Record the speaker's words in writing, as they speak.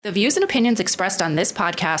The views and opinions expressed on this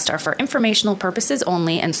podcast are for informational purposes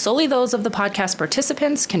only and solely those of the podcast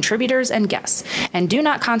participants, contributors, and guests, and do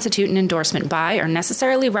not constitute an endorsement by or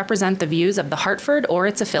necessarily represent the views of The Hartford or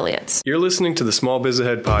its affiliates. You're listening to the Small Biz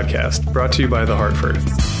Ahead podcast, brought to you by The Hartford.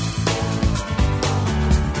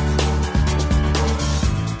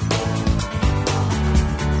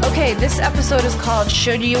 Okay, this episode is called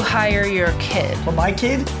Should You Hire Your Kid? For my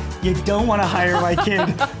kid? You don't want to hire my kid.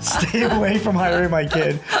 Stay away from hiring my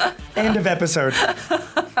kid. End of episode.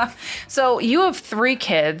 So you have 3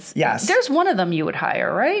 kids. Yes. There's one of them you would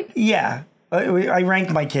hire, right? Yeah. I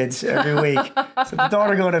rank my kids every week. So the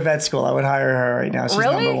daughter going to vet school, I would hire her right now. She's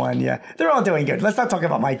Really? number 1. Yeah. They're all doing good. Let's not talk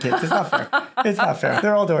about my kids. It's not fair. It's not fair.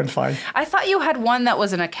 They're all doing fine. I thought you had one that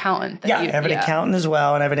was an accountant. Yeah, I have an accountant as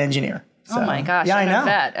well, and I have an engineer. Oh my gosh. Yeah, I know. A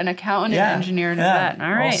vet, an accountant, an engineer, and a vet. All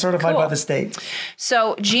right. All certified cool. by the state.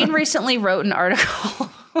 So Jean recently wrote an article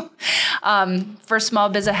for Small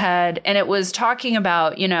Biz Ahead, and it was talking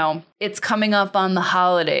about, it's coming up on the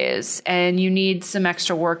holidays and you need some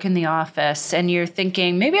extra work in the office and you're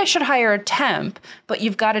thinking, maybe I should hire a temp, but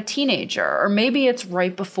you've got a teenager, or maybe it's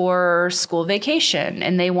right before school vacation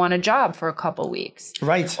and they want a job for a couple weeks.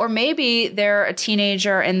 Right. Or maybe they're a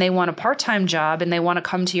teenager and they want a part-time job and they want to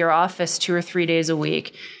come to your office 2 or 3 days a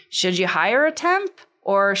week. Should you hire a temp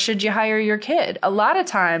or should you hire your kid? A lot of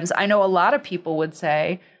times, I know a lot of people would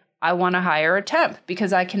say, I want to hire a temp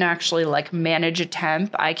because I can actually manage a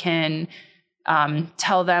temp. I can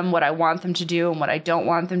tell them what I want them to do and what I don't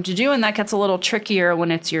want them to do. And that gets a little trickier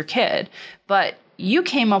when it's your kid. But you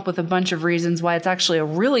came up with a bunch of reasons why it's actually a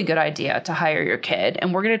really good idea to hire your kid.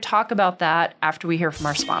 And we're going to talk about that after we hear from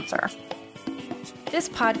our sponsor. This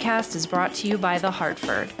podcast is brought to you by The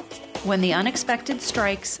Hartford. When the unexpected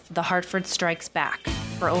strikes, The Hartford strikes back.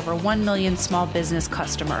 For over 1 million small business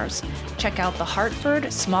customers. Check out The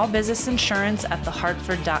Hartford Small Business Insurance at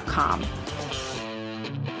thehartford.com.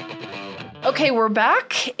 Okay, we're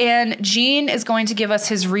back, and Jean is going to give us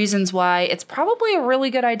his reasons why it's probably a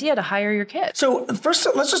really good idea to hire your kid. So first,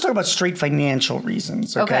 let's just talk about straight financial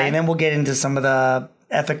reasons, okay? And then we'll get into some of the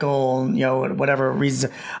ethical, whatever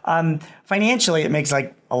reasons. Financially, it makes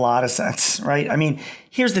a lot of sense, right? I mean,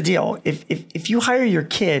 here's the deal. If you hire your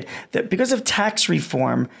kid, that because of tax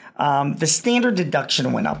reform, the standard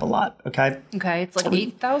deduction went up a lot, okay? Okay, it's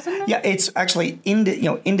 $8,000? Yeah, it's actually,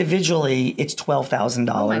 individually, it's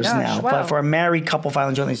 $12,000 now. Wow. But for a married couple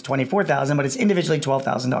filing jointly, it's $24,000, but it's individually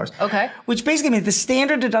 $12,000. Okay. Which basically means the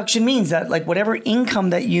standard deduction means that whatever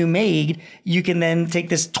income that you made, you can then take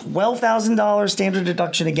this $12,000 standard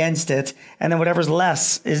deduction against it, and then whatever's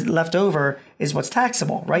left over is what's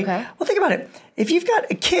taxable, right? Okay. Well, think about it. If you've got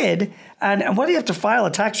a kid, and whether you have to file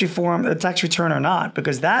a tax return or not,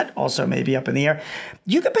 because that also may be up in the air,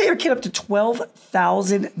 you can pay your kid up to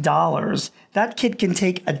 $12,000. That kid can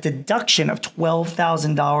take a deduction of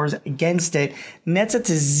 $12,000 against it, nets it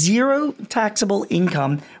to zero taxable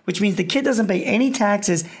income, which means the kid doesn't pay any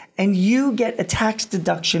taxes, and you get a tax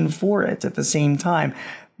deduction for it at the same time.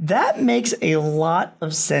 That makes a lot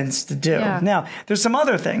of sense to do. Yeah. Now, there's some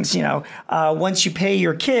other things, once you pay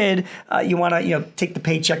your kid, you want to, take the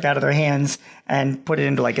paycheck out of their hands and put it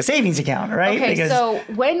into a savings account, right? Okay, so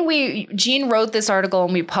when Jean wrote this article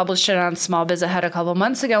and we published it on Small Biz Ahead a couple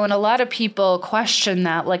months ago, and a lot of people question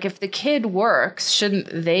that, if the kid works,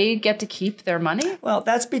 shouldn't they get to keep their money? Well,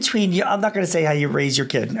 that's between you. I'm not going to say how you raise your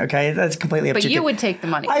kid, okay? That's completely up to you. But you would take the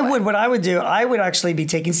money. I would. What I would do, I would actually be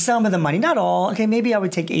taking some of the money, not all. Okay, maybe I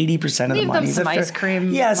would take 80% of the money. Leave them some ice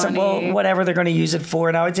cream money. Whatever they're going to use it for.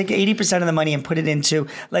 And I would take 80% of the money and put it into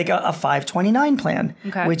a 529 plan,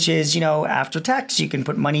 which is, after tax, you can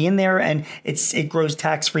put money in there and it grows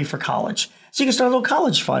tax-free for college. So you can start a little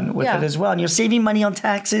college fund with it as well. And you're saving money on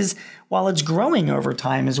taxes while it's growing over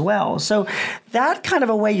time as well. So that kind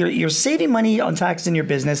of a way, you're saving money on taxes in your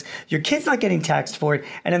business. Your kid's not getting taxed for it.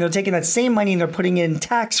 And then they're taking that same money and they're putting it in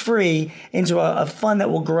tax-free into a fund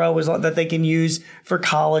that will grow that they can use for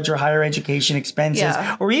college or higher education expenses,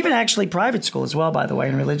 or even actually private school as well, by the way,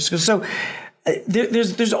 and religious school. So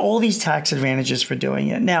there's all these tax advantages for doing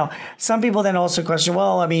it. Now, some people then also question,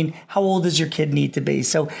 how old does your kid need to be?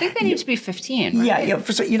 So I think they need to be 15, right? Yeah.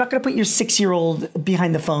 So you're not going to put your 6-year-old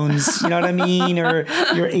behind the phones, you know what I mean? Or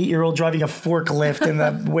your 8-year-old driving a forklift in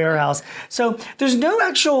the warehouse. So there's no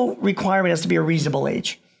actual requirement. It has to be a reasonable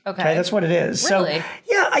age. Okay, that's what it is. Really? So,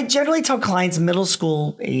 I generally tell clients middle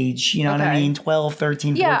school age, you know what I mean? 12,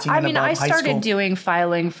 13, 14, and above, I high started school. doing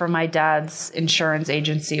filing for my dad's insurance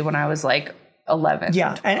agency when I was 11.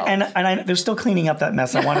 Yeah, and they're still cleaning up that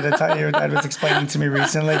mess. I wanted to tell you, your dad was explaining to me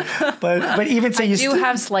recently. But even so, I do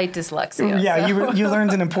have slight dyslexia. Yeah, so. you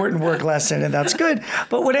learned an important work lesson, and that's good.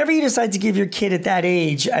 But whatever you decide to give your kid at that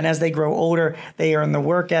age, and as they grow older, they earn the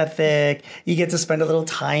work ethic. You get to spend a little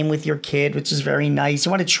time with your kid, which is very nice.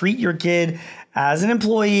 You want to treat your kid as an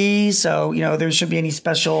employee, so there shouldn't be any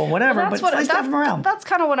special whatever. But it's nice to have them around. That's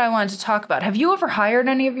kind of what I wanted to talk about. Have you ever hired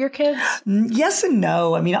any of your kids? Yes and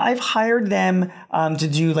no. I mean, I've hired them to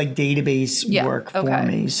do like database work for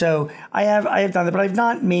me. So I have done that, but I've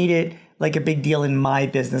not made it like a big deal in my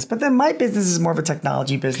business. But then my business is more of a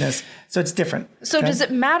technology business, so it's different. So does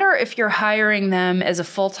it matter if you're hiring them as a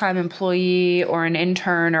full-time employee or an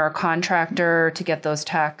intern or a contractor to get those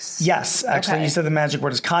tax? Yes, actually, you said the magic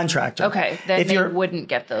word is contractor. Okay, then they wouldn't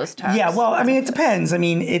get those tax. Yeah, well, I mean, it depends. I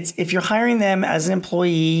mean, it's if you're hiring them as an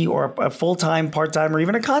employee or a full-time, part-time, or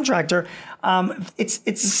even a contractor, it's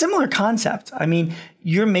a similar concept. I mean,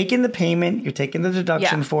 you're making the payment, you're taking the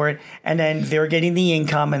deduction for it, and then they're getting the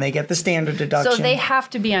income and they get the standard deduction. So they have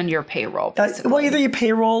to be on your payroll. Well, either your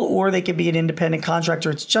payroll or they could be an independent contractor.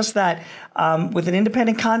 It's just that with an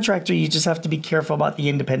independent contractor, you just have to be careful about the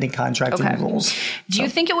independent contracting rules. Do you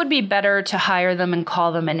think it would be better to hire them and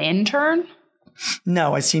call them an intern?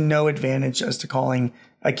 No, I see no advantage as to calling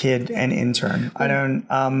a kid an intern. I don't,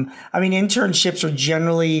 I mean, internships are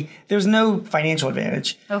generally, there's no financial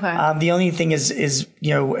advantage. Okay. The only thing is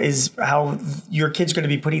how your kid's going to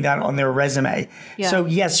be putting that on their resume. Yeah. So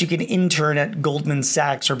yes, you can intern at Goldman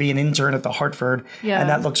Sachs or be an intern at the Hartford. Yeah. And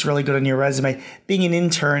that looks really good on your resume. Being an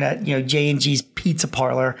intern at, J&G's Pizza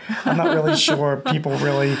Parlor, I'm not really sure people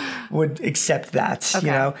really would accept that,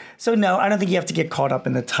 So no, I don't think you have to get caught up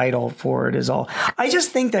in the title for it is all. I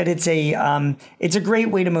just think that it's a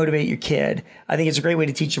great way to motivate your kid. I think it's a great way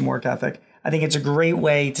to teach them work ethic. I think it's a great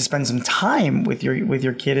way to spend some time with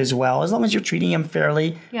your kid as well, as long as you're treating him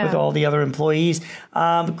fairly with all the other employees.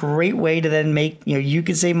 Great way to then make, you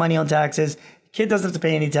can save money on taxes. Kid doesn't have to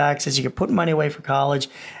pay any taxes. You can put money away for college.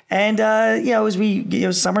 And, as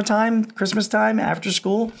we, summertime, Christmas time, after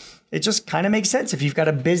school, it just kind of makes sense if you've got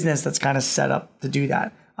a business that's kind of set up to do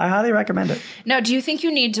that. I highly recommend it. Now, do you think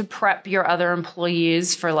you need to prep your other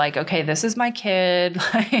employees for okay, this is my kid?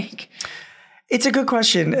 It's a good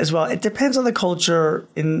question as well. It depends on the culture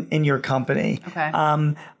in your company.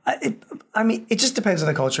 Okay. It just depends on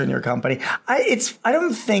the culture in your company. I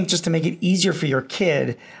don't think just to make it easier for your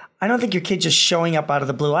kid, I don't think your kid just showing up out of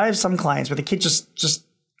the blue. I have some clients where the kid just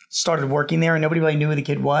started working there and nobody really knew who the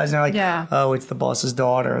kid was. And they're like, oh, it's the boss's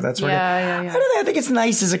daughter. That's what I think it's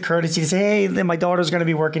nice as a courtesy to say, hey, my daughter's going to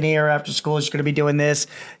be working here after school. She's going to be doing this.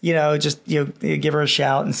 Just give her a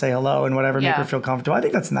shout and say hello and whatever, make her feel comfortable. I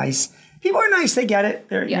think that's nice. People are nice. They get it.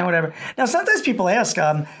 They're, whatever. Now, sometimes people ask,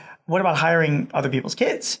 what about hiring other people's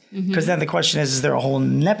kids? Because then the question is there a whole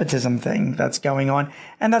nepotism thing that's going on?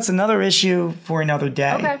 And that's another issue for another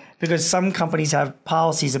day. Okay. Because some companies have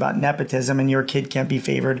policies about nepotism and your kid can't be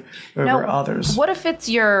favored over others. What if it's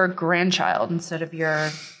your grandchild instead of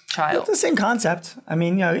your child? It's the same concept. I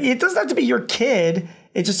mean, it doesn't have to be your kid.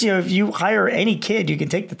 It's just, if you hire any kid, you can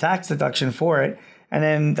take the tax deduction for it. And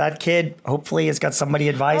then that kid, hopefully, has got somebody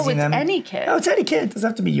advising them. Oh, it's any kid. No, it's any kid. It doesn't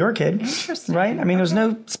have to be your kid. Interesting. Right? I mean, there's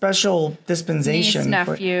no special dispensation. Niece,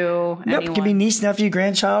 nephew, Nope, it could be niece, nephew,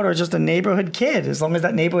 grandchild, or just a neighborhood kid. As long as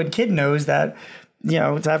that neighborhood kid knows that,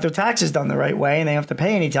 to have their taxes done the right way and they have to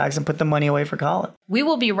pay any tax and put the money away for college. We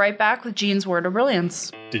will be right back with Gene's Word of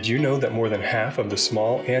Brilliance. Did you know that more than half of the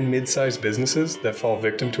small and mid-sized businesses that fall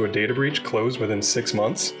victim to a data breach close within 6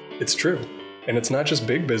 months? It's true. And it's not just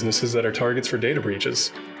big businesses that are targets for data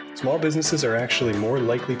breaches. Small businesses are actually more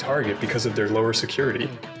likely target because of their lower security.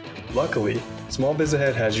 Luckily, Small Biz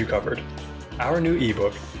Ahead has you covered. Our new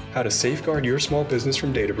ebook, How to Safeguard Your Small Business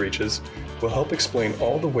from Data Breaches, will help explain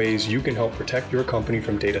all the ways you can help protect your company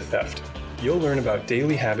from data theft. You'll learn about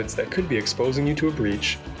daily habits that could be exposing you to a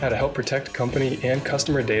breach, how to help protect company and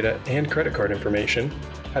customer data and credit card information,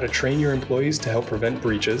 how to train your employees to help prevent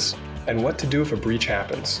breaches, and what to do if a breach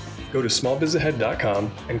happens. Go to smallbizahead.com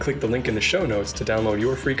and click the link in the show notes to download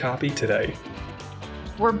your free copy today.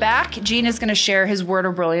 We're back. Gene is going to share his word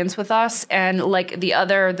of brilliance with us. And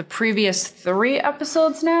the previous 3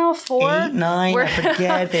 episodes now, 4? 8, 9, I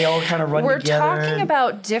forget. They all kind of run together. We're talking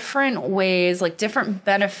about different ways, different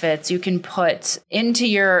benefits you can put into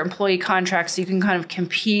your employee contracts so you can kind of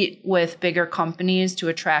compete with bigger companies to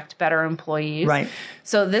attract better employees. Right.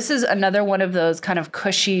 So this is another one of those kind of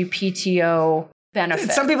cushy PTO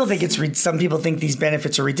benefits. Some people think some people think these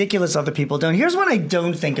benefits are ridiculous. Other people don't. Here's one I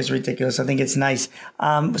don't think is ridiculous. I think it's nice.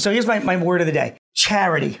 So here's my word of the day: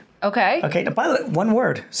 charity. Okay. Okay. Now, by the way, one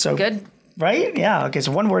word. So good. right? Yeah. Okay.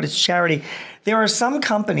 So one word is charity. There are some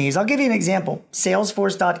companies, I'll give you an example.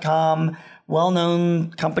 Salesforce.com,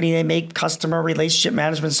 well-known company. They make customer relationship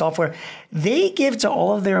management software. They give to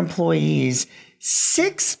all of their employees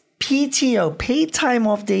 6 PTO, paid time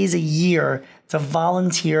off days a year to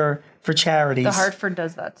volunteer for charities. The Hartford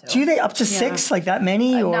does that too. Do they up to 6, like that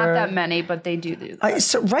many? Or not that many, but they do that.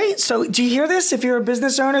 So do you hear this? If you're a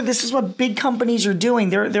business owner, this is what big companies are doing.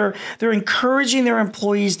 They're encouraging their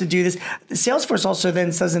employees to do this. Salesforce also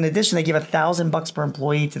then says, in addition, they give $1,000 per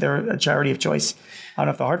employee to their charity of choice. I don't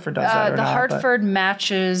know if the Hartford does that or the not. The Hartford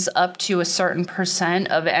matches up to a certain %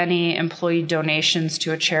 of any employee donations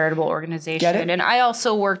to a charitable organization. Get it? And I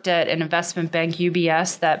also worked at an investment bank,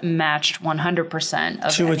 UBS, that matched 100%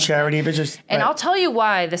 of to a charity. But just, and I'll tell you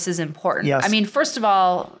why this is important. Yes. I mean, first of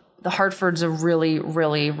all, the Hartford's a really,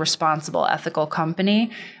 really responsible, ethical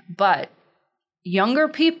company. But younger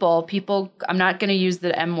people, I'm not going to use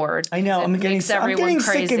the M word. I know. I'm getting sick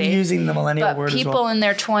of using the millennial word as well. People in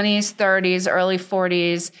their 20s, 30s, early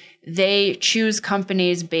 40s, they choose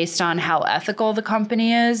companies based on how ethical the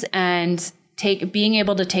company is, and being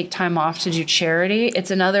able to take time off to do charity.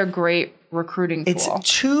 It's another great recruiting tool. It's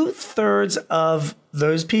 2/3 of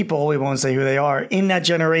those people, we won't say who they are, in that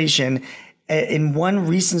generation. In one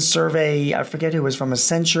recent survey, I forget who it was, from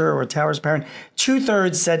Accenture or Towers Parent,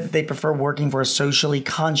 2/3 said that they prefer working for a socially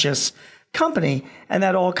conscious company, and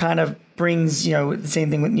that all kind of brings, the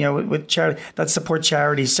same thing with charity that support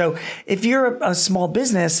charities. So if you're a small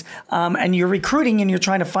business and you're recruiting and you're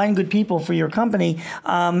trying to find good people for your company,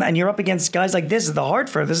 and you're up against guys like this, the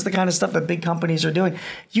Hartford, this is the kind of stuff that big companies are doing.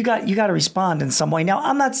 You got to respond in some way. Now,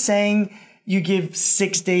 I'm not saying you give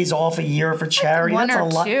 6 days off a year for charity. One That's or a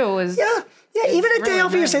lot. two is even a day really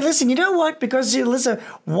off a year. nice. Say, listen, you know what? Because listen,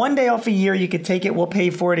 1 day off a year, you could take it. We'll pay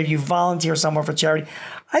for it if you volunteer somewhere for charity.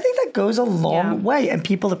 I think that goes a long way, and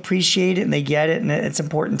people appreciate it and they get it, and it's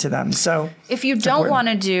important to them. So if you don't want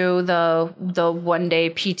to do the 1 day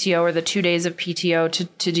PTO or the 2 days of PTO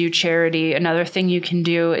to do charity, another thing you can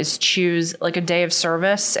do is choose like a day of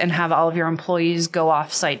service and have all of your employees go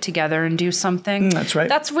off site together and do something. That's right.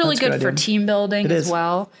 That's really good for team building as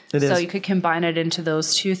well. It is. So you could combine it into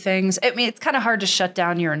those two things. I mean, it's kind of hard to shut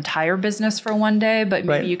down your entire business for 1 day, but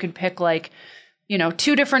maybe you could pick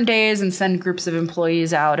 2 different days and send groups of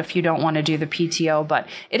employees out if you don't want to do the PTO. But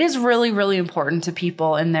it is really, really important to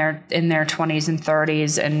people in their 20s and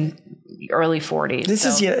 30s and early 40s.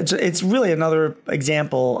 It's really another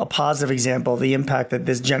example, a positive example of the impact that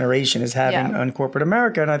this generation is having on corporate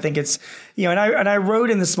America. And I think it's, and I wrote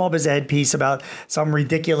in the Small Business Head piece about some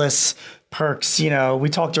ridiculous perks. We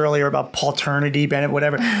talked earlier about paternity, Bennett,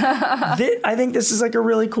 whatever. I think this is like a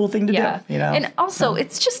really cool thing to do. And also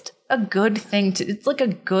it's just a good thing it's like a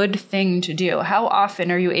good thing to do. How often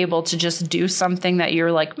are you able to just do something that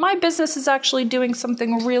you're like, my business is actually doing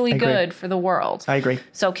something really good for the world? I agree.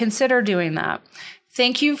 So consider doing that.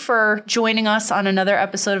 Thank you for joining us on another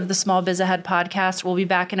episode of the Small Biz Ahead podcast. We'll be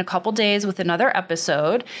back in a couple days with another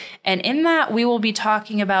episode. And in that, we will be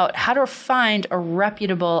talking about how to find a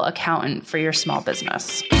reputable accountant for your small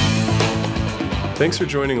business. Thanks for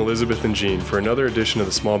joining Elizabeth and Jean for another edition of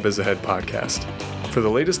the Small Biz Ahead podcast. For the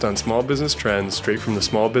latest on small business trends straight from the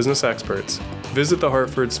small business experts, visit the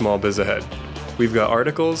Hartford Small Biz Ahead. We've got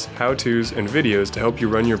articles, how-tos, and videos to help you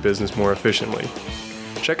run your business more efficiently.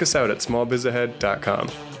 Check us out at smallbizahead.com.